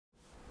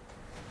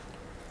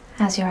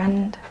How's your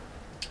hand?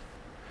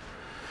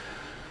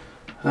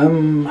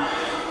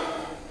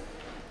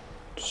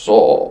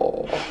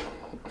 So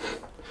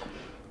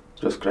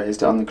just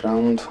grazed it on the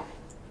ground.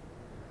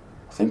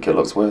 I think it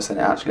looks worse than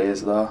it actually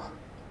is though.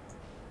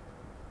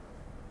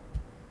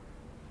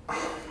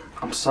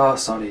 I'm so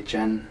sorry,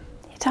 Jen.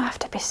 You don't have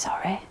to be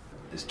sorry.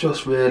 It's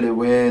just really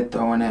weird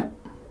though, innit?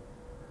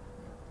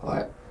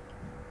 Like,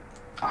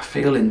 I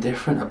feel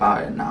indifferent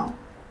about it now.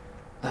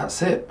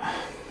 That's it,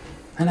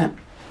 innit?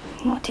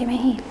 What do you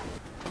mean?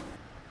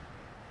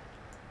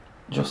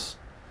 Just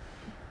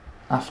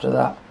after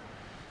that,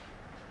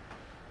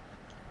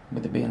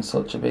 with it being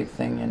such a big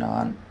thing, you know,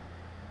 and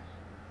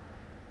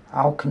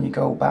how can you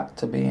go back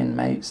to being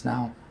mates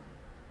now?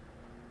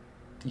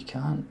 You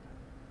can't.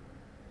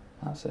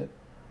 That's it.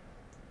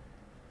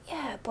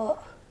 Yeah,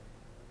 but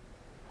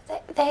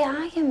they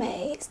are your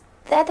mates.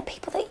 They're the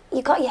people that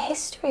you got your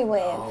history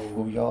with.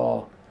 Oh,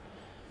 you're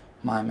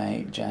my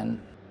mate,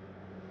 Jen.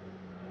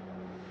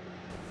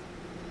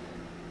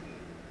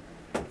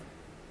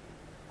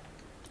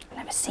 I've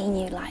never seen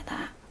you like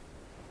that.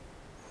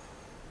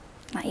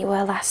 Like you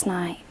were last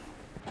night.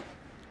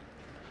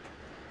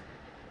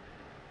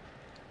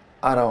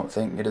 I don't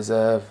think you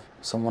deserve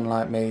someone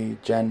like me,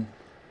 Jen.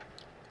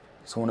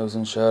 Someone who's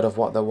unsure of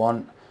what they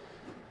want.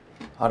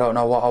 I don't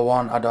know what I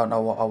want, I don't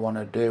know what I want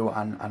to do,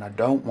 and I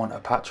don't want to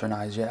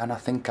patronise you, and I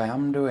think I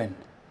am doing.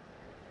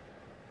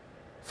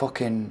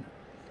 Fucking...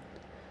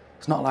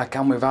 It's not like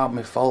I'm without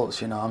my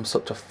faults, you know, I'm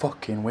such a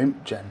fucking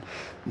wimp, Jen.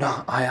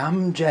 No, I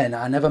am, Jen.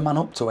 I never man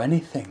up to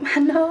anything. I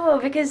know,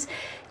 because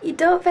you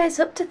don't face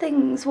up to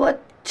things what are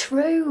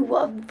true,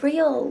 what are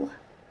real.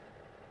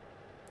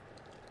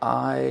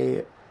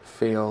 I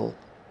feel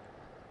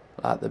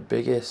like the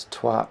biggest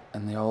twat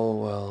in the whole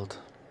world.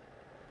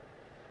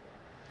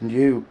 And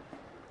you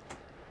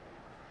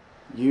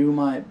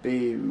might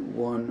be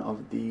one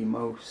of the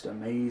most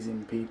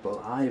amazing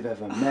people I've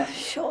ever met.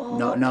 Shut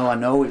up. No, I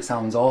know it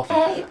sounds awful.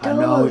 I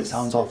know it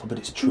sounds awful, but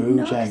it's true,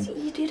 No, Jen.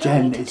 you don't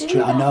Jen, need to it's do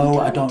true. I that. know You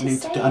I don't don't need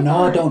need to to say do. I know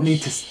I that. don't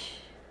need to.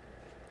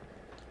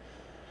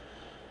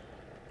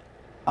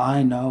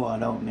 I know I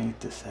don't need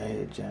to say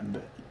it, Jen,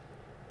 but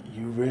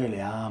you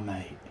really are,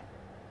 mate.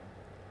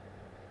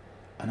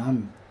 And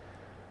I'm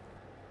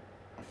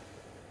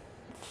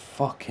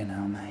fucking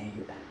hell,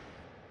 mate.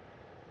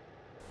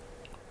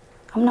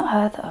 I'm not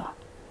her though.